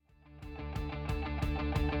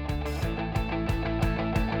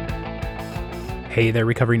Hey there,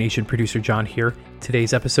 Recovery Nation, producer John here.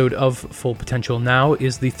 Today's episode of Full Potential Now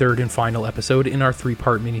is the third and final episode in our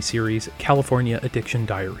three-part miniseries, California Addiction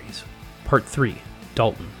Diaries. Part 3,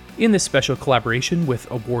 Dalton. In this special collaboration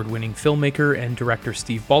with award-winning filmmaker and director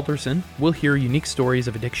Steve Balderson, we'll hear unique stories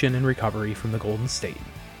of addiction and recovery from the Golden State.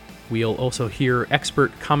 We'll also hear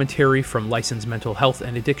expert commentary from licensed mental health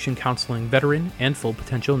and addiction counseling veteran and Full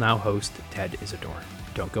Potential Now host Ted Isidore.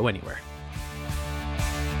 Don't go anywhere.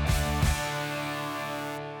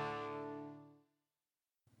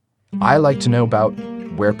 I like to know about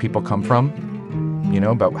where people come from,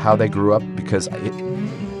 about how they grew up, because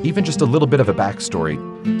even just a little bit of a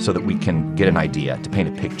backstory so that we can get an idea to paint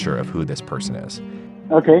a picture of who this person is.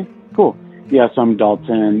 Okay, cool. Yes, I'm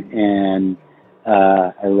Dalton, and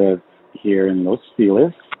I live here in Los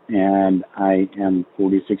Feliz, and I am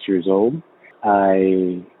 46 years old.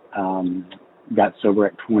 I got sober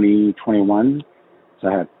at 21, so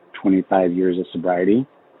I have 25 years of sobriety.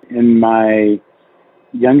 In my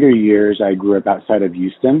younger years, I grew up outside of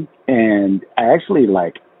Houston, and I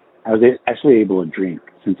was actually able to drink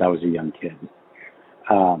since I was a young kid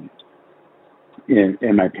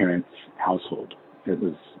in my parents' household. It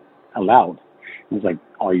was allowed. It was like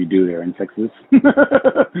all you do there in Texas.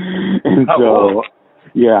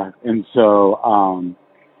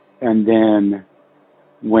 And then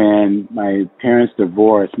when my parents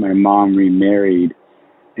divorced, my mom remarried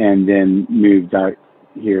and then moved out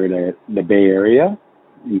here to the Bay Area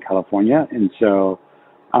in California. And so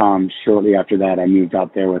shortly after that, I moved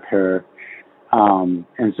out there with her. And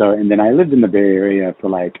then I lived in the Bay Area for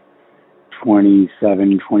like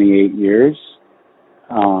 27, 28 years.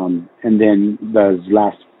 And then those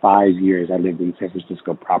last 5 years, I lived in San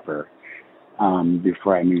Francisco proper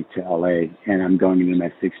before I moved to LA. And I'm going into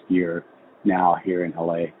my 6th year now here in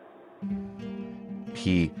LA.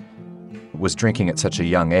 He was drinking at such a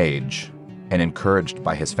young age and encouraged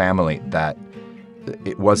by his family that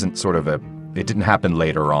it wasn't it didn't happen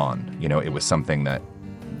later on. It was something that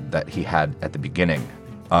he had at the beginning.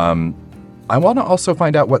 I want to also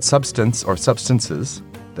find out what substance or substances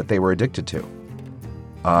that they were addicted to.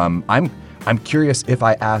 I'm curious if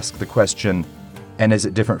I ask the question, and is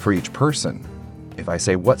it different for each person? If I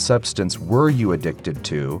say, what substance were you addicted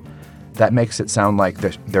to? That makes it sound like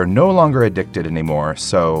they're no longer addicted anymore,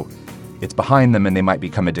 so it's behind them and they might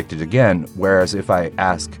become addicted again. Whereas if I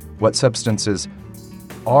ask, what substances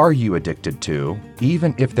are you addicted to,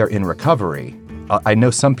 even if they're in recovery? I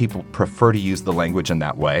know some people prefer to use the language in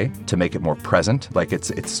that way to make it more present, like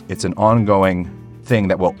it's an ongoing thing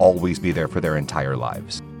that will always be there for their entire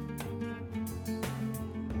lives.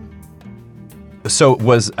 So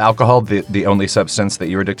was alcohol the only substance that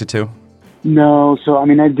you were addicted to? No, so I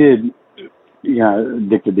addicted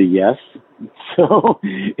to yes. So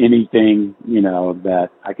anything, that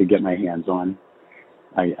I could get my hands on,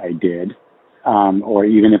 I did. Or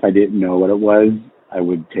even if I didn't know what it was, I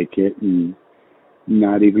would take it and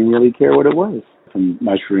not even really care what it was. From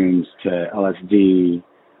mushrooms to LSD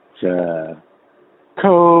to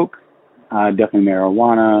coke, definitely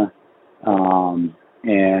marijuana,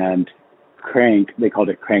 and crank. They called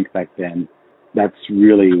it crank back then. That's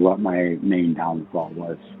really what my main downfall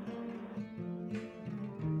was.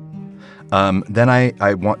 Then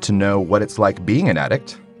I want to know what it's like being an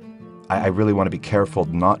addict. I really want to be careful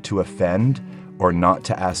not to offend or not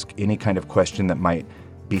to ask any kind of question that might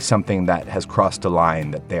be something that has crossed a line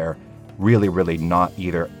that they're really, really not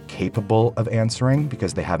either capable of answering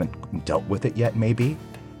because they haven't dealt with it yet, maybe,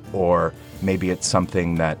 or maybe it's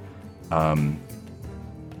something that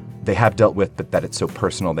they have dealt with, but that it's so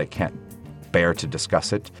personal they can't bear to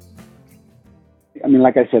discuss it.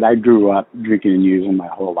 Like I said, I grew up drinking and using my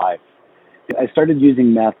whole life. I started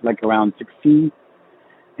using meth like around 16,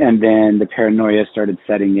 and then the paranoia started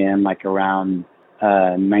setting in like around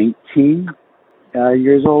 19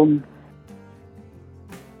 years old.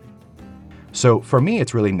 So for me,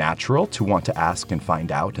 it's really natural to want to ask and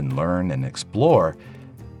find out and learn and explore,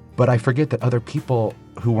 but I forget that other people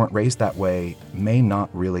who weren't raised that way may not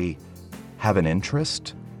really have an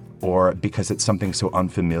interest, or because it's something so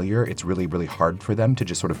unfamiliar, it's really, really hard for them to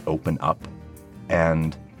just sort of open up.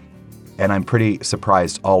 And I'm pretty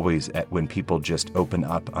surprised always at when people just open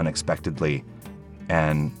up unexpectedly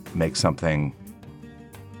and make something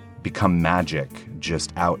become magic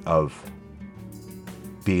just out of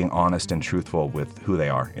being honest and truthful with who they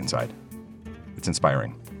are inside. It's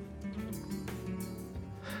inspiring.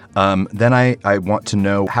 Then I want to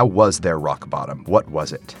know, how was their rock bottom? What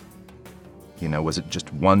was it? Was it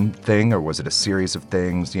just one thing, or was it a series of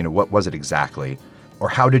things? What was it exactly? Or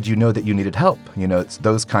how did you know that you needed help? It's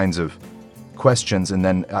those kinds of questions. And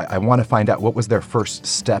then I want to find out, what was their first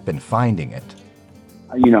step in finding it?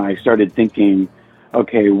 I started thinking,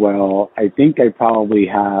 okay, well, I think I probably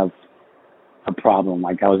have a problem.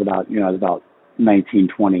 Like I was about 19,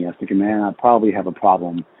 20. I was thinking, man, I probably have a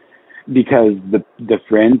problem because the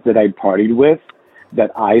friends that I partied with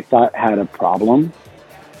that I thought had a problem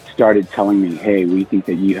started telling me, hey, we think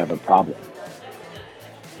that you have a problem.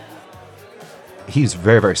 He's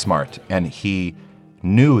very, very smart, and he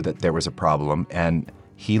knew that there was a problem, and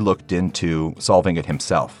he looked into solving it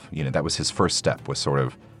himself. That was his first step, was sort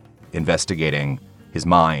of investigating his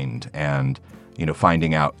mind and,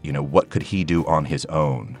 finding out, what could he do on his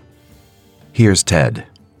own. Here's Ted.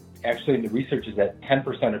 Actually, the research is that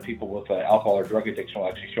 10% of people with alcohol or drug addiction will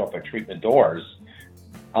actually show up at treatment doors.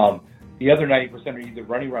 The other 90% are either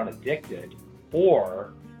running around addicted,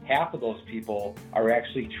 or half of those people are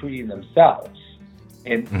actually treating themselves.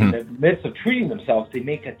 And in the midst of treating themselves, they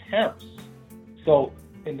make attempts. So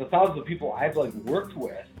in the thousands of people I've worked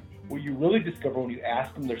with, what you really discover when you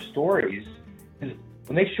ask them their stories is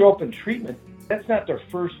when they show up in treatment, that's not their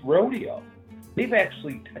first rodeo. They've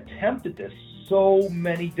actually attempted this so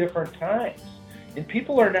many different times. And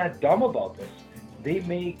people are not dumb about this. They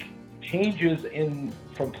make changes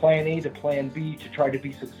from plan A to plan B to try to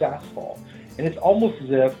be successful. And it's almost as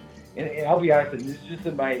if, and I'll be honest, and this is just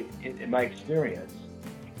in my experience,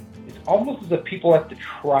 it's almost as if people have to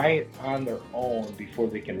try it on their own before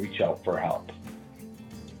they can reach out for help.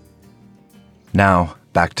 Now,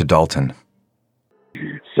 back to Dalton.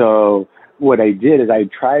 So what I did is I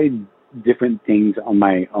tried different things on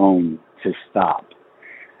my own to stop.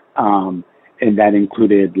 And that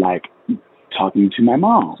included talking to my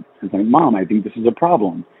mom. I was like, Mom, I think this is a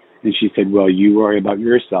problem. And she said, well, you worry about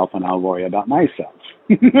yourself and I'll worry about myself.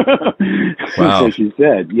 Wow. So she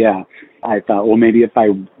said, yeah. I thought, well, maybe if I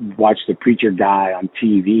watch the preacher guy on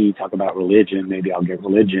TV talk about religion, maybe I'll get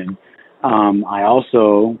religion. I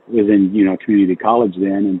also was in, community college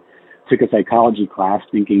then and took a psychology class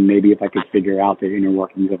thinking maybe if I could figure out the inner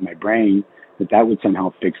workings of my brain, that would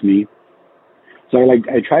somehow fix me. So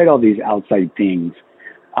I tried all these outside things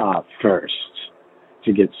first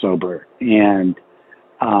to get sober. And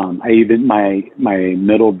I even, my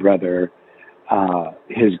middle brother,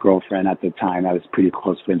 his girlfriend at the time, I was pretty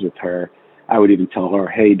close friends with her. I would even tell her,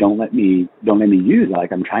 hey, don't let me use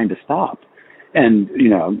it. I'm trying to stop. And,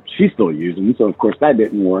 she's still using. So of course that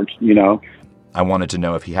didn't work, I wanted to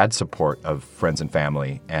know if he had support of friends and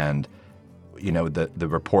family. And, the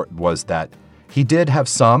report was that he did have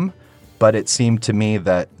some, but it seemed to me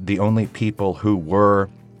that the only people who were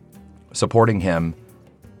supporting him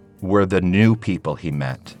were the new people he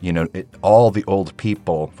met. All the old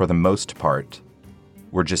people, for the most part,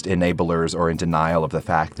 were just enablers or in denial of the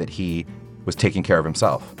fact that he was taking care of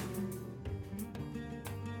himself.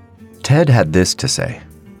 Ted had this to say.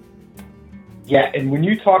 Yeah, and when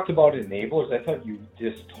you talked about enablers, I thought you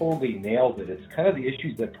just totally nailed it. It's kind of the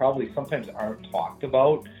issues that probably sometimes aren't talked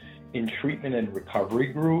about in treatment and recovery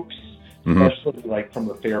groups, especially from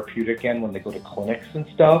the therapeutic end when they go to clinics and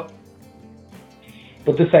stuff.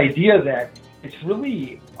 But this idea that it's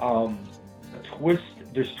really a twist,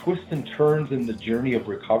 there's twists and turns in the journey of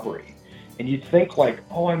recovery. And you'd think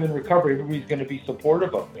I'm in recovery, everybody's going to be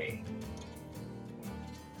supportive of me.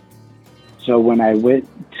 So when I went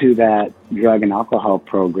to that drug and alcohol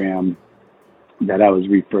program that I was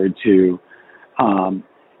referred to,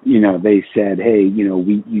 they said, hey,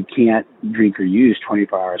 you can't drink or use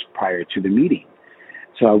 24 hours prior to the meeting.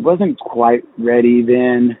 So I wasn't quite ready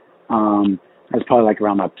then. I was probably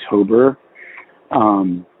around October.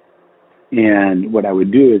 And what I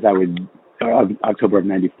would do is October of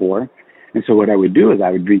 94. And so what I would do is I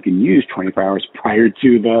would drink and use 24 hours prior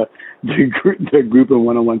to the group and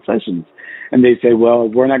one-on-one sessions. And they say, well,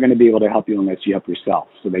 we're not going to be able to help you unless you help yourself.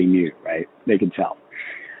 So they knew, right? They could tell.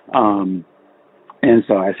 And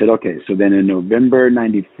so I said, okay. So then in November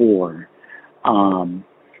 94,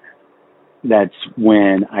 that's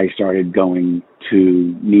when I started going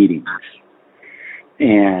to meetings.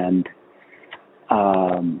 And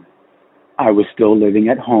I was still living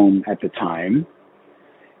at home at the time.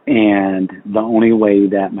 And the only way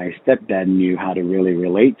that my stepdad knew how to really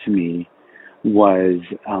relate to me was,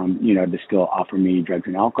 to still offer me drugs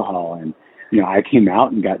and alcohol. And, I came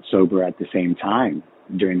out and got sober at the same time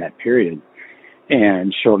during that period.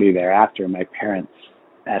 And shortly thereafter, my parents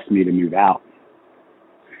asked me to move out.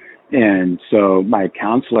 And so my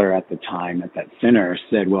counselor at the time at that center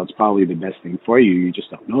said, well, it's probably the best thing for you. You just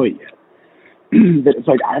don't know it yet. But it's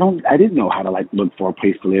I didn't know how to look for a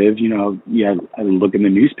place to live. I look in the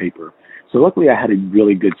newspaper. So luckily I had a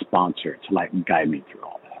really good sponsor to guide me through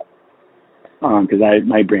all that. Because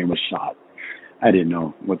my brain was shot. I didn't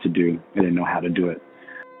know what to do. I didn't know how to do it.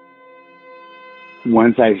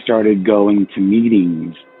 once I started going to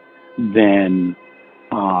meetings, then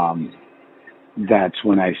that's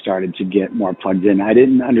when I started to get more plugged in. I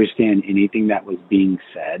didn't understand anything that was being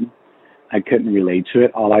said. I couldn't relate to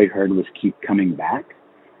it. All I heard was keep coming back.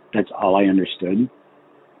 That's all I understood.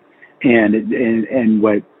 And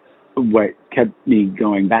what kept me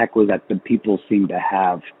going back was that the people seemed to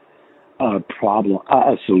have a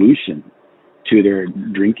solution to their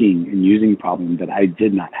drinking and using problem that I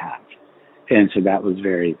did not have. And so that was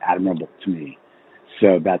very admirable to me.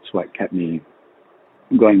 So that's what kept me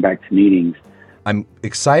going back to meetings. I'm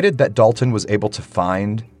excited that Dalton was able to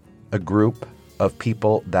find a group of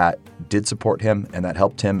people that did support him and that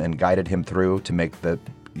helped him and guided him through to make the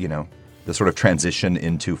sort of transition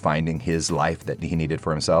into finding his life that he needed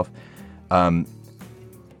for himself. And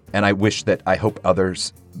I hope other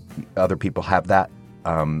people have that.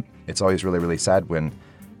 It's always really, really sad when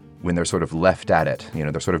they're sort of left at it.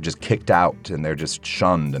 They're sort of just kicked out and they're just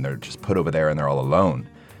shunned and they're just put over there and they're all alone.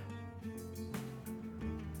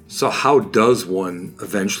 So how does one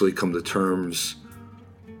eventually come to terms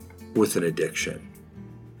with an addiction?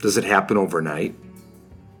 Does it happen overnight?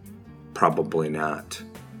 Probably not.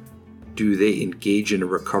 Do they engage in a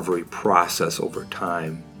recovery process over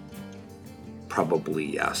time? Probably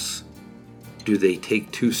yes. Do they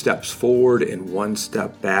take 2 steps forward and 1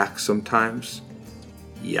 step back sometimes?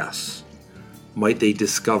 Yes. Might they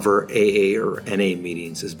discover AA or NA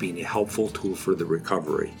meetings as being a helpful tool for the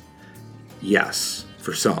recovery? Yes,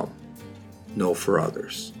 for some. No, for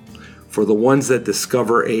others. For the ones that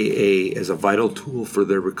discover AA as a vital tool for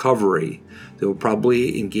their recovery, they will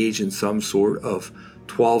probably engage in some sort of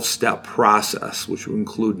 12-step process, which will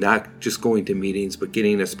include not just going to meetings, but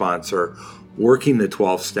getting a sponsor, working the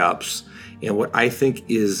 12 steps. And what I think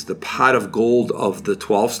is the pot of gold of the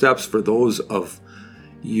 12 steps for those of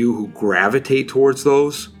you who gravitate towards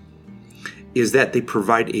those is that they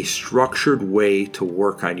provide a structured way to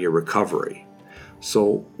work on your recovery.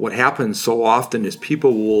 So what happens so often is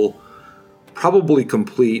people will probably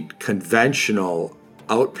complete conventional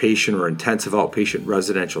outpatient or intensive outpatient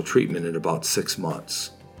residential treatment in about 6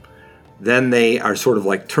 months. Then they are sort of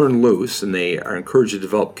like turned loose and they are encouraged to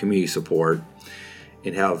develop community support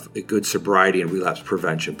and have a good sobriety and relapse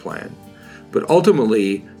prevention plan. But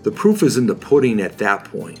ultimately, the proof is in the pudding at that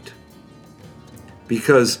point.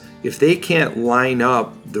 Because if they can't line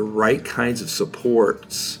up the right kinds of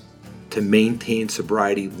supports to maintain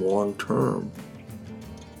sobriety long term,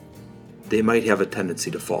 they might have a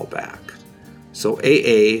tendency to fall back. So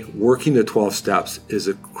AA, working the 12 steps, is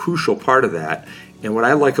a crucial part of that. And what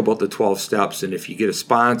I like about the 12 steps, and if you get a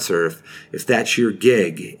sponsor, if that's your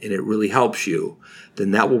gig and it really helps you,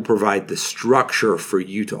 then that will provide the structure for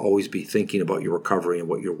you to always be thinking about your recovery and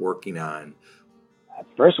what you're working on. At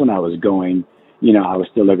first, when I was going, I was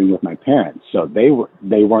still living with my parents, so they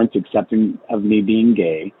weren't accepting of me being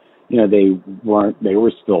gay. They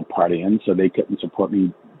were still partying, so they couldn't support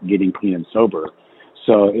me getting clean and sober.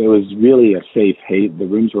 So it was really a safe haven. The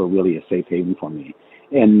rooms were really a safe haven for me,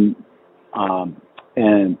 and I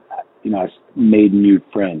made new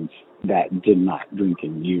friends that did not drink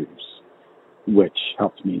and use, which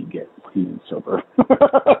helped me get clean and sober.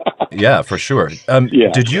 Yeah, for sure.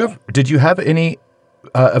 Yeah. Did you have any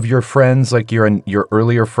of your friends, like your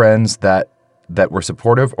earlier friends, that were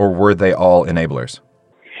supportive, or were they all enablers?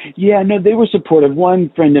 Yeah, no, they were supportive. One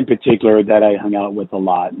friend in particular that I hung out with a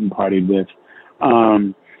lot and partied with,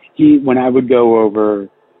 when I would go over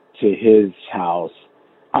to his house,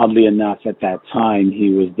 oddly enough, at that time, he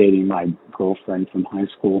was dating my girlfriend from high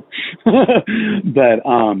school. But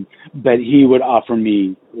he would offer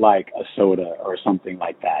me like a soda or something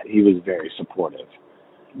like that. He was very supportive.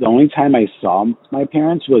 The only time I saw my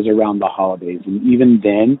parents was around the holidays. And even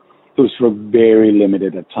then, it was for very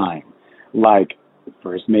limited a time. Like,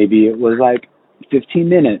 first, maybe it was like 15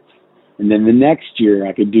 minutes. And then the next year,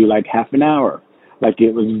 I could do like half an hour. Like,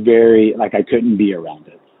 it was very, like, I couldn't be around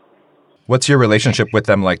it. What's your relationship with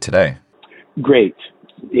them like today? Great.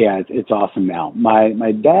 Yeah, it's awesome now. My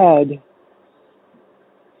dad,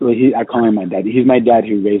 I call him my dad. He's my dad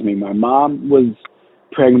who raised me. My mom was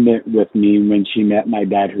pregnant with me when she met my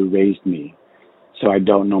dad who raised me. So I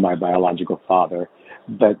don't know my biological father.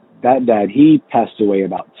 But that dad, he passed away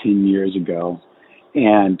about 10 years ago.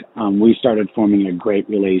 And we started forming a great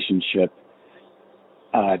relationship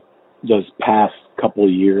those past couple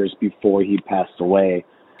of years before he passed away.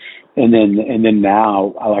 And then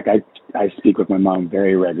now, I speak with my mom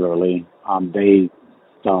very regularly. They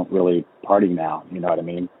don't really party now, you know what I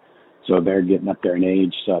mean? So they're getting up there in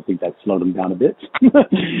age, so I think that slowed them down a bit. But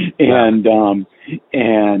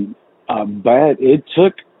it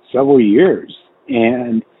took several years.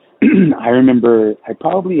 And I remember I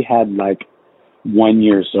probably had like 1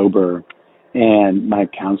 year sober, and my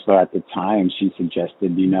counselor at the time, she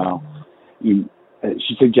suggested,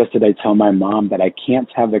 she suggested I tell my mom that I can't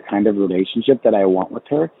have the kind of relationship that I want with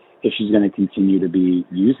her if she's going to continue to be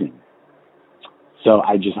using. So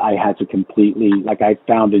I had to completely, like, I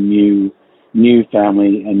found a new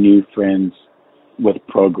family and new friends with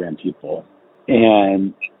program people.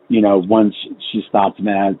 And, once she stopped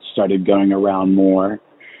that, started going around more.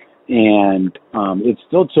 And it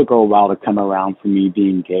still took her a while to come around for me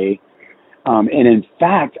being gay. And in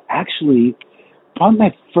fact, actually, probably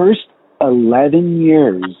my first 11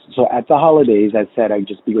 years, so at the holidays, I said I'd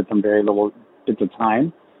just be with them very little bits of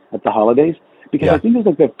time at the holidays. Because I think it was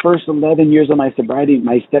like the first 11 years of my sobriety,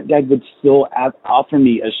 my stepdad would still offer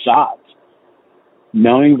me a shot,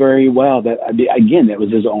 knowing very well that, again, that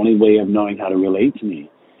was his only way of knowing how to relate to me.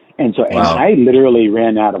 And so, and I literally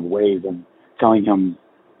ran out of ways of telling him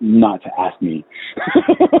not to ask me.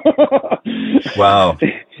 Wow.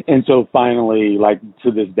 And so finally, like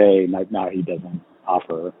to this day, like now he doesn't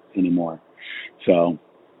offer anymore. So,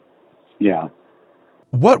 yeah.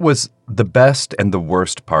 What was the best and the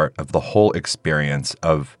worst part of the whole experience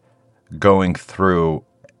of going through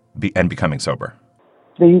and becoming sober?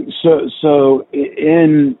 So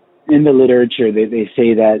in the literature, they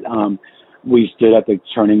say that we stood at the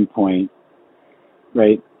turning point,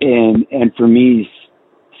 right? And for me,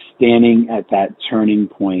 standing at that turning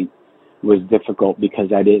point was difficult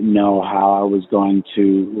because I didn't know how I was going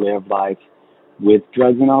to live life with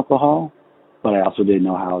drugs and alcohol, but I also didn't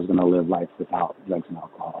know how I was going to live life without drugs and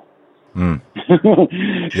alcohol.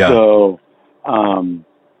 Yeah.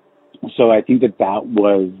 So I think that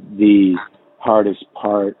was the hardest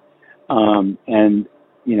part. And,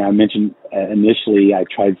 I mentioned initially I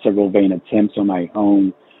tried several vain attempts on my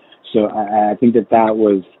own. So I think that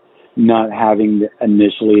was not having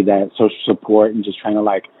initially that social support and just trying to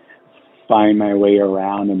like find my way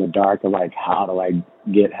around in the dark of like, how do I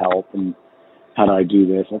get help and how do I do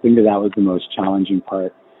this? I think that was the most challenging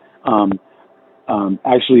part.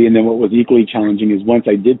 Actually, and then what was equally challenging is once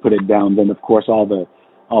I did put it down, then of course all the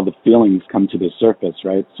feelings come to the surface,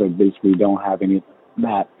 right? So basically don't have any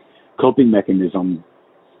that coping mechanism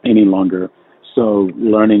any longer. So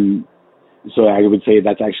I would say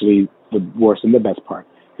that's actually the worst and the best part.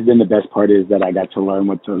 Because then the best part is that I got to learn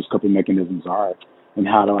what those coping mechanisms are and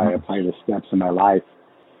how do I apply the steps in my life.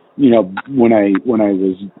 When I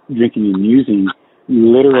was drinking and using,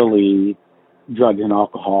 literally drugs and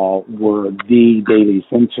alcohol were the daily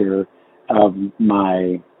center of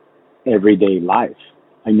my everyday life.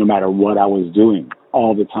 Like no matter what I was doing,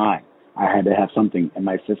 all the time, I had to have something in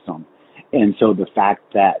my system. And so the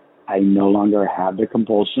fact that I no longer have the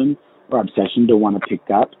compulsion or obsession to want to pick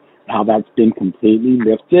up, how that's been completely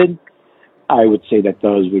lifted, I would say that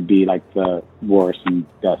those would be like the worst and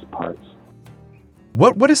best parts.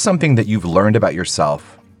 What is something that you've learned about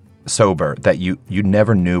yourself sober that you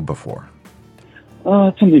never knew before?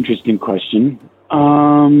 That's an interesting question.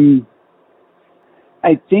 I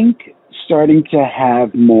think starting to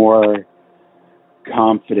have more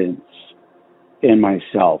confidence in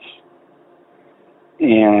myself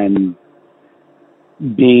and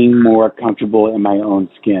being more comfortable in my own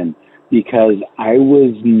skin, because I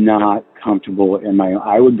was not comfortable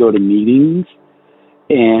I would go to meetings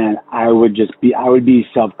and I would be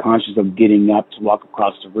self-conscious of getting up to walk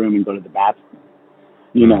across the room and go to the bathroom.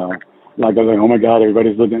 Like I was like, oh my God,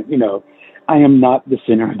 everybody's looking, I am not the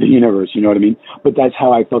center of the universe, you know what I mean? But that's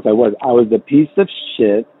how I felt I was. I was the piece of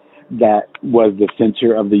shit that was the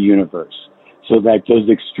center of the universe. So like those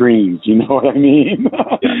extremes, you know what I mean?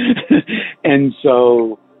 And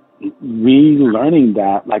so relearning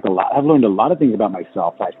that, like I've learned a lot of things about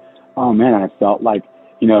myself. Like, oh man, I felt like,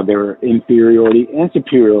 there were inferiority and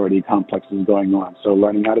superiority complexes going on. So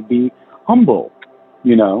learning how to be humble,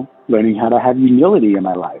 learning how to have humility in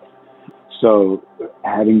my life. So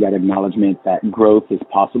having that acknowledgement that growth is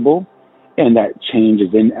possible and that change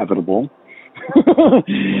is inevitable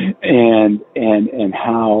and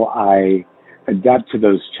how I adapt to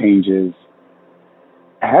those changes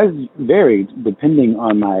has varied depending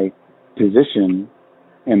on my position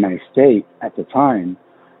and my state at the time.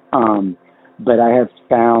 But I have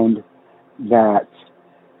found that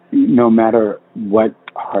no matter what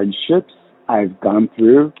hardships I've gone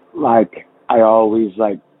through, like I always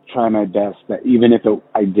try my best that even if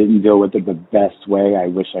I didn't deal with it the best way I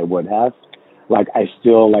wish I would have, I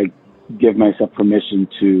still give myself permission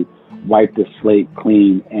to wipe the slate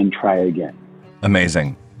clean and try again.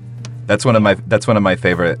 Amazing. That's one of my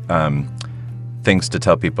favorite things to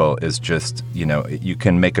tell people is just, you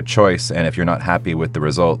can make a choice, and if you're not happy with the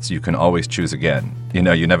results, you can always choose again. You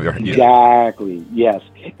never... Exactly, yes.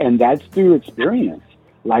 And that's through experience.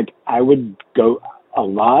 Like, I would go... A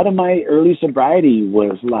lot of my early sobriety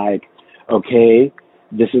was like, okay,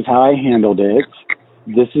 this is how I handled it.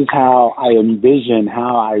 This is how I envision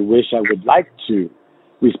how I wish I would like to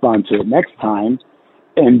respond to it next time.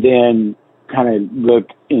 And then kind of look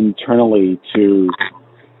internally to,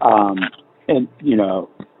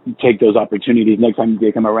 take those opportunities next time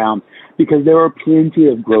they come around, because there are plenty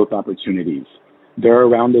of growth opportunities. They're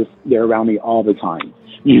around us. They're around me all the time.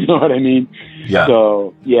 You know what I mean? Yeah.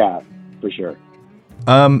 So, yeah, for sure.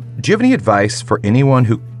 Do you have any advice for anyone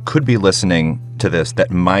who could be listening to this that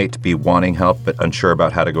might be wanting help but unsure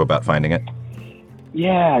about how to go about finding it?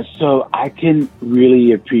 Yeah, so I can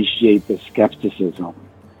really appreciate the skepticism,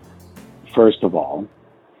 first of all,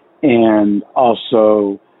 and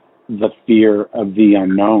also the fear of the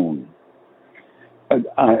unknown.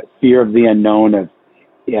 Fear of the unknown of,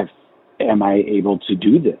 am I able to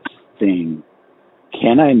do this thing?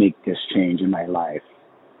 Can I make this change in my life?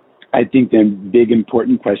 I think the big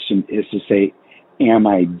important question is to say, am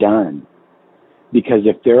I done? Because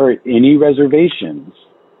if there are any reservations,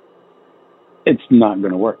 it's not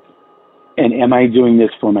going to work. And am I doing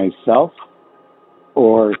this for myself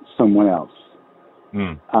or someone else?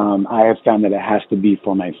 I have found that it has to be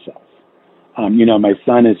for myself. My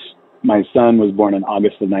son was born in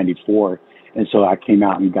August of '94, and so I came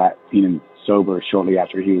out and got clean and sober shortly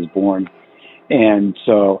after he was born. And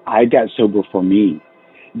so I got sober for me.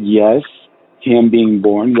 Yes, him being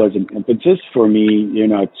born was an impetus for me,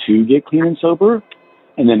 to get clean and sober,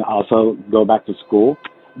 and then also go back to school.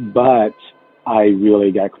 But I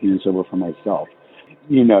really got clean and sober for myself.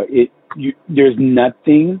 There's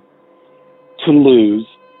nothing to lose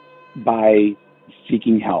by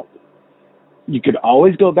seeking help. You could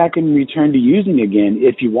always go back and return to using again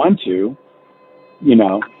if you want to,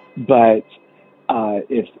 but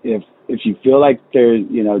if you feel like there's,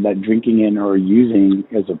 that drinking in or using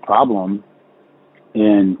is a problem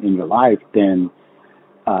in your life, then,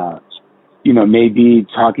 maybe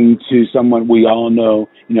talking to someone. We all know,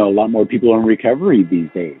 a lot more people are in recovery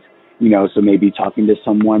these days, so maybe talking to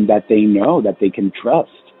someone that they know, that they can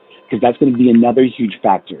trust, because that's going to be another huge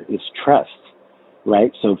factor, is trust,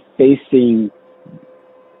 right? So facing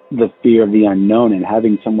the fear of the unknown and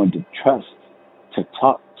having someone to trust, to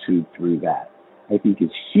talk to through that, I think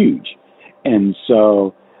is huge. And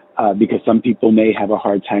so, because some people may have a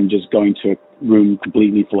hard time just going to a room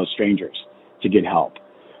completely full of strangers to get help.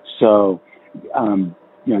 So,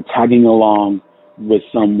 tagging along with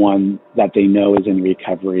someone that they know is in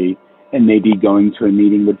recovery and maybe going to a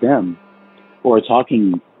meeting with them or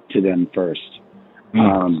talking to them first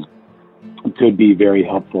could be very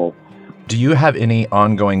helpful. Do you have any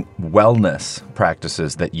ongoing wellness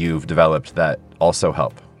practices that you've developed that also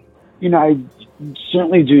help? I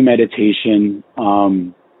certainly do meditation,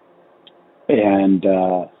 and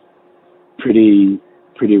pretty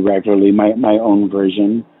regularly, my own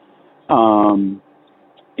version,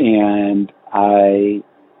 and I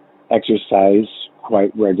exercise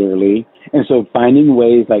quite regularly. And so finding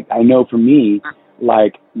ways, like, I know for me,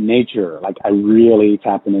 like nature, like I really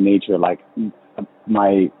tap into nature, like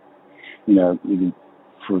my, even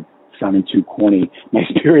for sounding too corny, my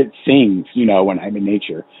spirit sings, when I'm in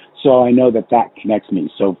nature. So I know that connects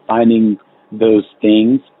me. So finding those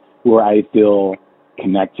things where I feel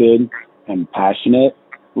connected and passionate,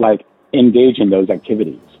 like engage in those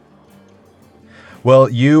activities. Well,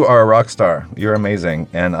 you are a rock star. You're amazing.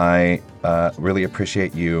 And I really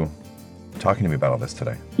appreciate you talking to me about all this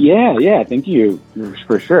today. Yeah. Thank you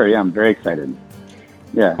for sure. Yeah, I'm very excited.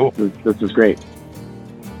 Yeah, cool. This was great.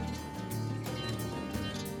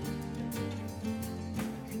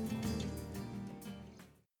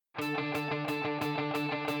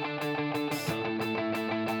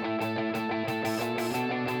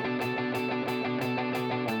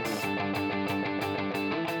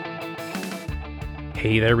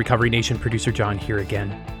 Hey there, Recovery Nation, producer John here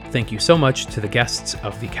again. Thank you so much to the guests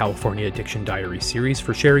of the California Addiction Diaries series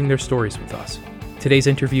for sharing their stories with us. Today's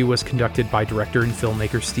interview was conducted by director and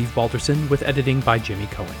filmmaker Steve Balderson with editing by Jimmy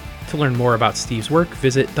Cohen. To learn more about Steve's work,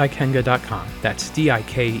 visit dikenga.com. That's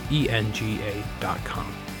DIKENGA.com.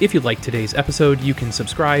 If you liked today's episode, you can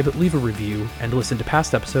subscribe, leave a review, and listen to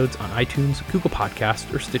past episodes on iTunes, Google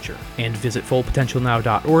Podcasts, or Stitcher. And visit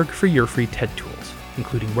fullpotentialnow.org for your free TED tools,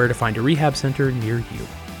 including where to find a rehab center near you.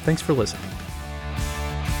 Thanks for listening.